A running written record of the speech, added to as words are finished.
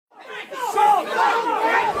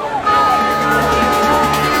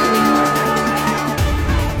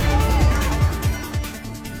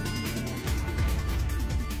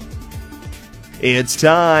It's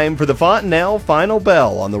time for the Fontanelle Final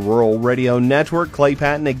Bell on the Rural Radio Network. Clay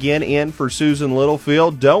Patton again in for Susan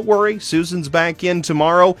Littlefield. Don't worry, Susan's back in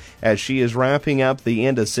tomorrow as she is wrapping up the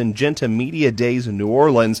end of Syngenta Media Days in New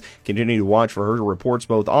Orleans. Continue to watch for her reports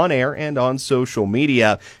both on air and on social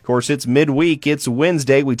media. Of course, it's midweek. It's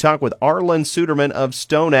Wednesday. We talk with Arlan Suderman of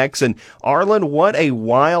StoneX. And Arlan, what a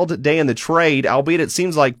wild day in the trade, albeit it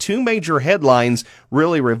seems like two major headlines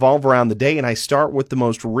really revolve around the day. And I start with the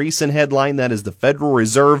most recent headline, that is the Federal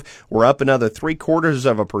Reserve. We're up another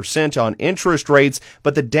 0.75% on interest rates,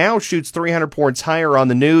 but the Dow shoots 300 points higher on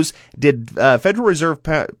the news. Did Federal Reserve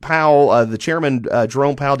Powell, the chairman,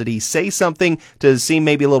 Jerome Powell, did he say something to seem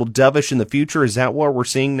maybe a little dovish in the future? Is that what we're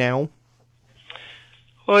seeing now?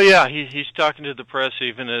 Well, yeah, he's talking to the press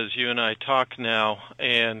even as you and I talk now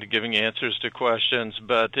and giving answers to questions.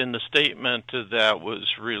 But in the statement that was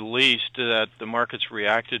released that the markets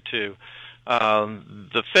reacted to,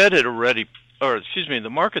 the Fed had already, the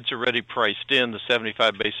markets already priced in the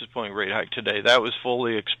 75 basis point rate hike today. That was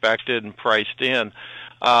fully expected and priced in.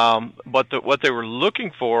 But what they were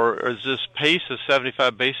looking for is this pace of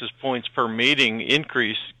 75 basis points per meeting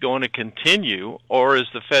increase going to continue, or is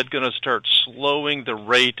the Fed going to start slowing the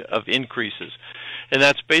rate of increases? And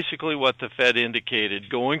that's basically what the Fed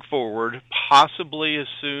indicated. Going forward, possibly as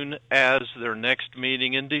soon as their next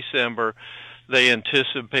meeting in December, they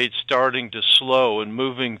anticipate starting to slow and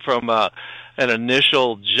moving from an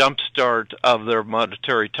initial jump start of their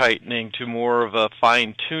monetary tightening to more of a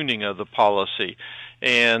fine-tuning of the policy.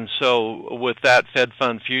 And so with that, Fed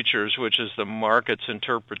Fund Futures, which is the market's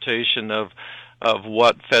interpretation of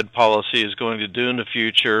what Fed policy is going to do in the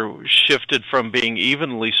future, shifted from being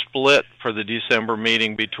evenly split for the December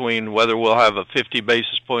meeting between whether we'll have a 50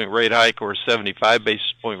 basis point rate hike or a 75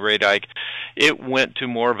 basis point rate hike. It went to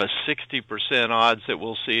more of a 60% odds that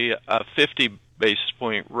we'll see a 50 basis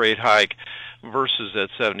point rate hike versus at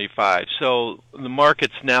 75. So the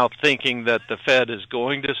market's now thinking that the Fed is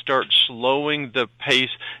going to start slowing the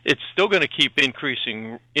pace. It's still going to keep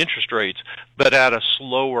increasing interest rates, but at a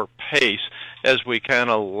slower pace as we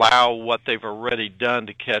kind of allow what they've already done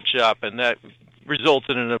to catch up. And that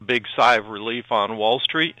resulted in a big sigh of relief on Wall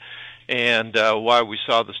Street, and why we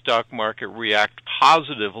saw the stock market react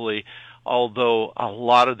positively, although a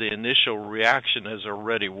lot of the initial reaction has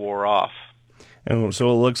already wore off. And so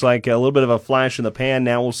it looks like a little bit of a flash in the pan.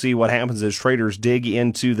 Now we'll see what happens as traders dig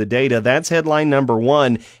into the data. That's headline number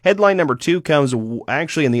one. Headline number two comes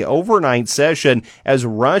actually in the overnight session as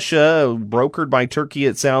Russia, brokered by Turkey,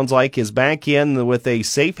 it sounds like, is back in with a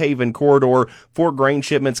safe haven corridor for grain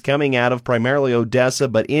shipments coming out of primarily Odessa,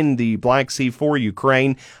 but in the Black Sea for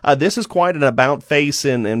Ukraine. This is quite an about face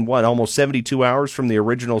in almost 72 hours from the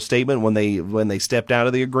original statement when they stepped out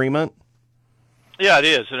of the agreement. Yeah, it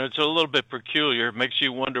is, and it's a little bit peculiar. It makes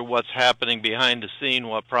you wonder what's happening behind the scene,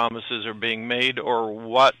 what promises are being made, or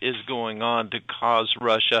what is going on to cause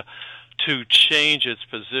Russia to change its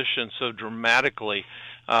position so dramatically.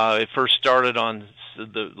 It first started on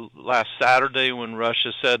the last Saturday when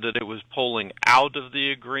Russia said that it was pulling out of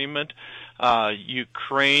the agreement.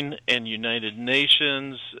 Ukraine and United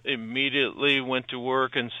Nations immediately went to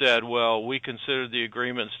work and said, well, we consider the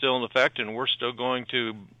agreement still in effect and we're still going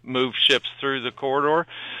to move ships through the corridor.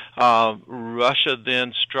 Russia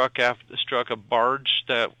then struck a barge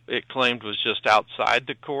that it claimed was just outside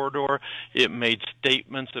the corridor. It made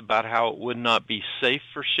statements about how it would not be safe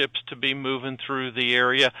for ships to be moving through the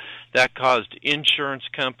area. That caused insurance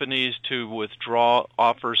companies to withdraw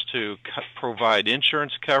offers to provide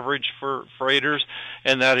insurance coverage for freighters,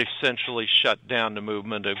 and that essentially shut down the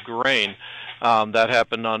movement of grain. That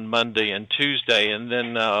happened on Monday and Tuesday, and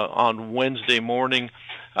then on Wednesday morning,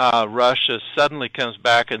 Russia suddenly comes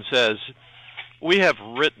back and says, we have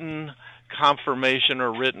written confirmation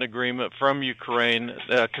or written agreement from Ukraine,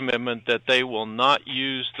 a commitment that they will not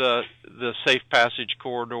use the safe passage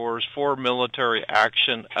corridors for military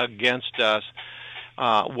action against us.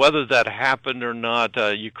 Whether that happened or not,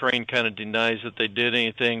 Ukraine kind of denies that they did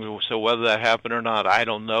anything, so whether that happened or not, I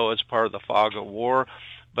don't know. It's part of the fog of war.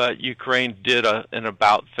 But Ukraine did an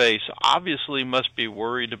about-face. Obviously must be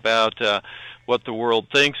worried about what the world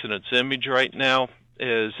thinks, and its image right now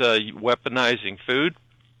is weaponizing food,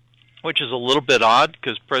 which is a little bit odd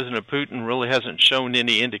because President Putin really hasn't shown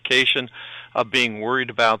any indication of being worried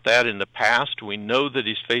about that in the past. We know that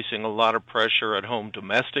he's facing a lot of pressure at home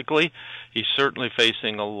domestically. He's certainly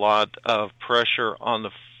facing a lot of pressure on the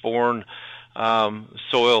foreign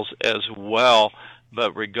soils as well.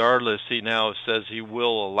 But regardless, he now says he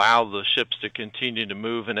will allow the ships to continue to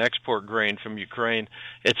move and export grain from Ukraine.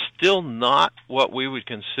 It's still not what we would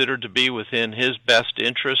consider to be within his best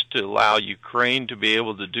interest to allow Ukraine to be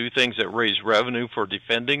able to do things that raise revenue for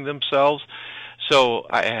defending themselves. So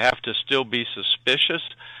I have to still be suspicious.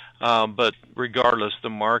 But regardless, the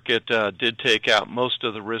market did take out most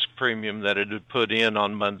of the risk premium that it had put in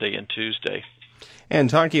on Monday and Tuesday. And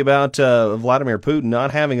talking about Vladimir Putin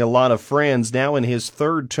not having a lot of friends now in his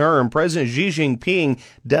third term, President Xi Jinping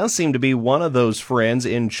does seem to be one of those friends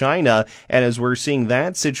in China. And as we're seeing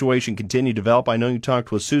that situation continue to develop, I know you talked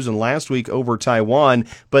with Susan last week over Taiwan,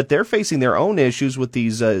 but they're facing their own issues with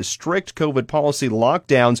these strict COVID policy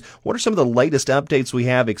lockdowns. What are some of the latest updates we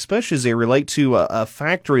have, especially as they relate to a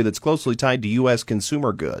factory that's closely tied to U.S.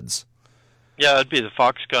 consumer goods? Yeah, it'd be the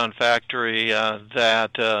Foxconn factory,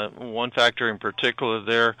 that one factory in particular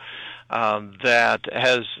there that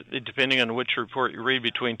has, depending on which report you read,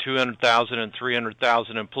 between 200,000 and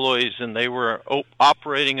 300,000 employees, and they were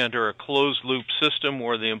operating under a closed-loop system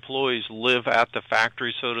where the employees live at the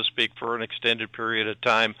factory, so to speak, for an extended period of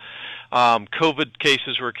time. COVID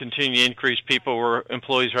cases were continuing to increase.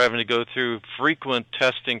 Employees were having to go through frequent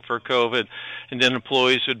testing for COVID, and then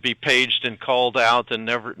employees would be paged and called out and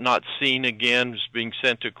never not seen again, just being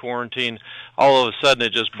sent to quarantine. All of a sudden,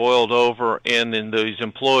 it just boiled over, and then these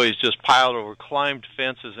employees just piled over, climbed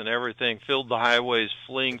fences and everything, filled the highways,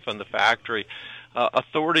 fleeing from the factory.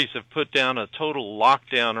 Authorities have put down a total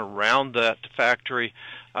lockdown around that factory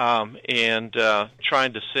and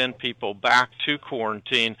trying to send people back to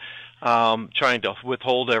quarantine. Trying to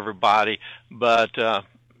withhold everybody, but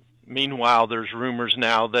meanwhile, there's rumors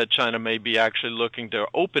now that China may be actually looking to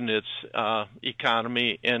open its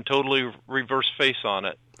economy and totally reverse face on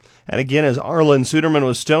it. And again, as Arlan Suderman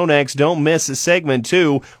with StoneX, don't miss segment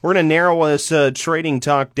 2. We're going to narrow this trading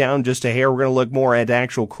talk down just a hair. We're going to look more at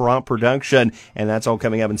actual crop production, and that's all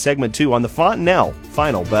coming up in segment 2 on the Fontanelle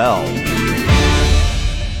Final Bell.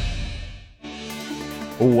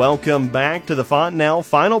 Welcome back to the Fontanelle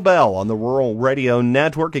Final Bell on the Rural Radio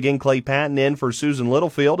Network. Again, Clay Patton in for Susan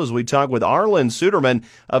Littlefield as we talk with Arlan Suderman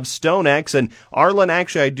of StoneX. And Arlan,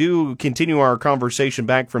 actually, I do continue our conversation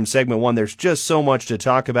back from segment 1. There's just so much to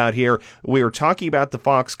talk about here. We were talking about the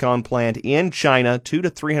Foxconn plant in China, 200,000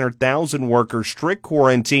 to 300,000 workers, strict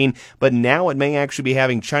quarantine, but now it may actually be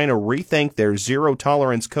having China rethink their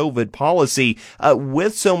zero-tolerance COVID policy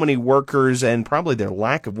with so many workers and probably their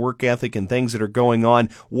lack of work ethic and things that are going on.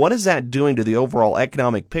 What is that doing to the overall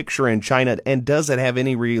economic picture in China, and does it have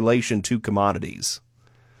any relation to commodities?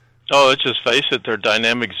 Oh, let's just face it, their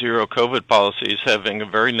dynamic zero COVID policy is having a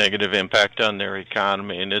very negative impact on their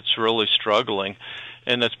economy, and it's really struggling,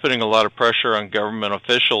 and that's putting a lot of pressure on government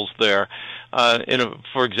officials there.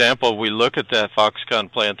 For example, we look at that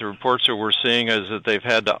Foxconn plant, the reports that we're seeing is that they've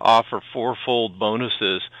had to offer fourfold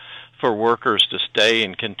bonuses for workers to stay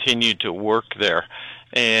and continue to work there.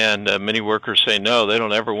 And many workers say no, they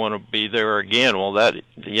don't ever want to be there again. Well,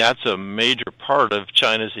 that's a major part of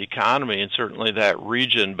China's economy and certainly that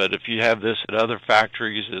region. But if you have this at other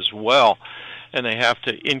factories as well, and they have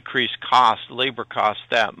to increase labor costs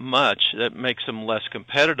that much, that makes them less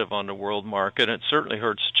competitive on the world market. It certainly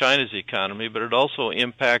hurts China's economy, but it also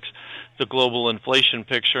impacts the global inflation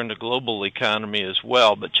picture and the global economy as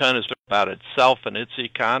well. But China's about itself and its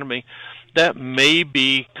economy. That may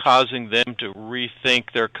be causing them to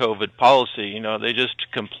rethink their COVID policy. You know, they just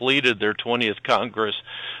completed their 20th Congress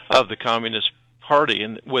of the Communist Party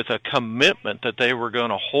and with a commitment that they were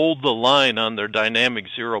going to hold the line on their dynamic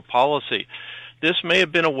zero policy. This may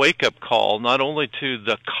have been a wake-up call not only to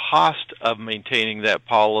the cost of maintaining that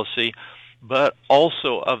policy, but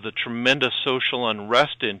also of the tremendous social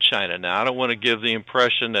unrest in China. Now, I don't want to give the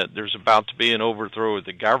impression that there's about to be an overthrow of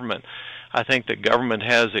the government. I think the government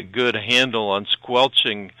has a good handle on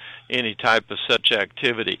squelching any type of such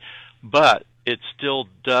activity, but it still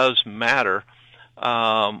does matter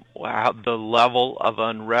the level of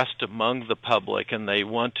unrest among the public, and they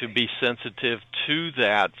want to be sensitive to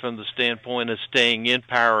that from the standpoint of staying in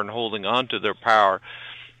power and holding on to their power.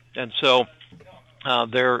 And so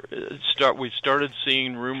we've started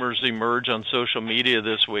seeing rumors emerge on social media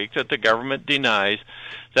this week that the government denies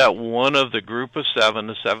that one of the group of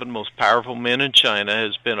the seven most powerful men in China,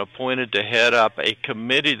 has been appointed to head up a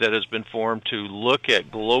committee that has been formed to look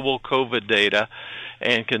at global COVID data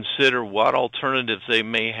and consider what alternatives they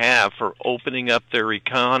may have for opening up their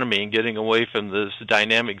economy and getting away from this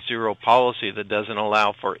dynamic zero policy that doesn't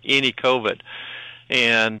allow for any COVID.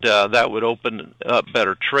 And that would open up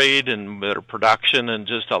better trade and better production and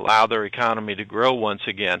just allow their economy to grow once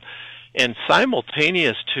again. And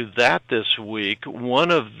simultaneous to that this week,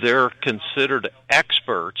 one of their considered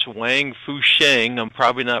experts, Wang Fusheng, I'm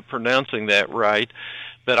probably not pronouncing that right,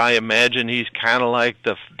 but I imagine he's kind of like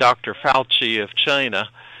the Dr. Fauci of China,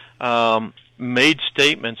 made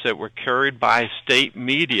statements that were carried by state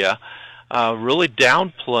media, really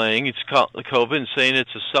downplaying it's called COVID and saying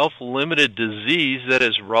it's a self-limited disease that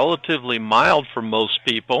is relatively mild for most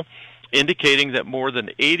people, indicating that more than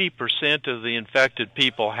 80% of the infected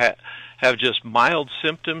people have just mild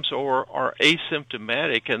symptoms or are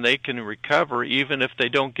asymptomatic, and they can recover even if they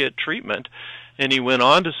don't get treatment. And he went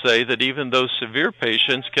on to say that even those severe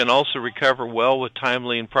patients can also recover well with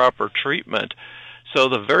timely and proper treatment. So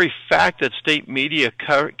the very fact that state media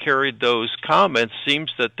carried those comments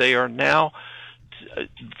seems that they are now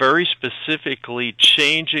very specifically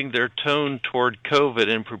changing their tone toward COVID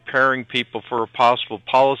and preparing people for a possible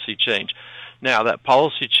policy change. Now, that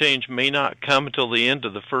policy change may not come until the end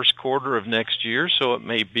of the first quarter of next year, so it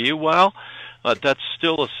may be a while. That's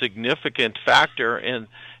still a significant factor, and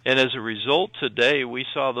as a result, today we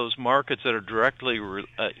saw those markets that are directly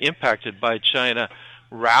impacted by China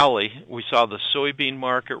rally. We saw the soybean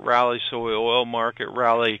market rally, soy oil market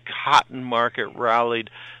rally, cotton market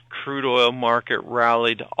rallied, crude oil market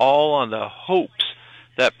rallied, all on the hopes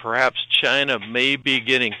that perhaps China may be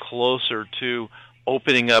getting closer to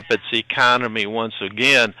opening up its economy once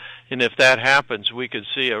again. And if that happens, we could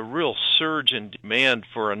see a real surge in demand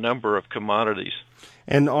for a number of commodities.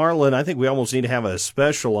 And Arlan, I think we almost need to have a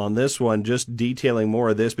special on this one, just detailing more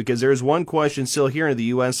of this, because there's one question still here in the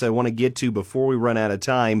U.S. I want to get to before we run out of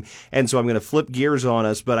time, and so I'm going to flip gears on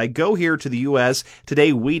us. But I go here to the U.S.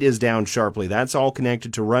 Today, wheat is down sharply. That's all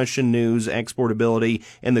connected to Russian news, exportability,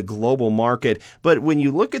 and the global market. But when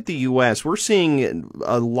you look at the U.S., we're seeing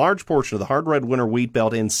a large portion of the hard red winter wheat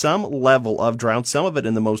belt in some level of drought, some of it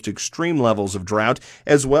in the most extreme levels of drought.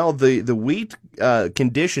 As well, the wheat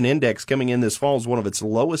condition index coming in this fall is one of its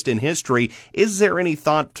lowest in history. Is there any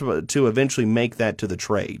thought to eventually make that to the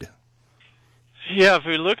trade? Yeah, if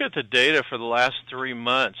we look at the data for the last 3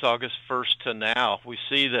 months, August 1st to now, we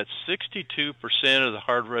see that 62% of the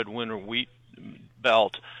hard red winter wheat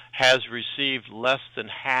belt has received less than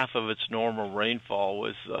half of its normal rainfall,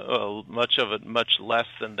 with much of it much less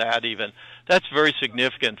than that even. That's very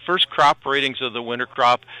significant. First crop ratings of the winter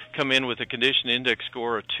crop come in with a condition index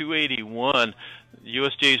score of 281.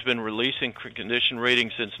 USDA has been releasing condition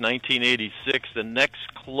ratings since 1986. The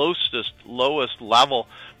next closest, lowest level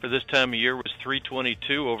for this time of year was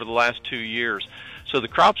 322 over the last 2 years. So the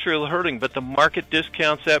crop's really hurting, but the market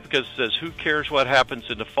discounts that because it says, who cares what happens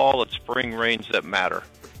in the fall? It's spring rains that matter.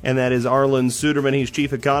 And that is Arlan Suderman. He's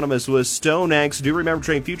chief economist with StoneX. Do remember,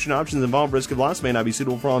 trading futures and options involve risk of loss, may not be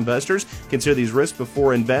suitable for all investors. Consider these risks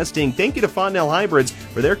before investing. Thank you to Fontanelle Hybrids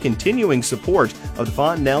for their continuing support of the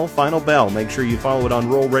Fontanelle Final Bell. Make sure you follow it on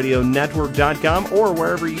RuralRadioNetwork.com or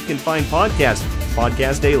wherever you can find podcasts.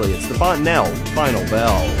 Podcast Daily. It's the Fontanelle Final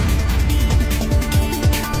Bell.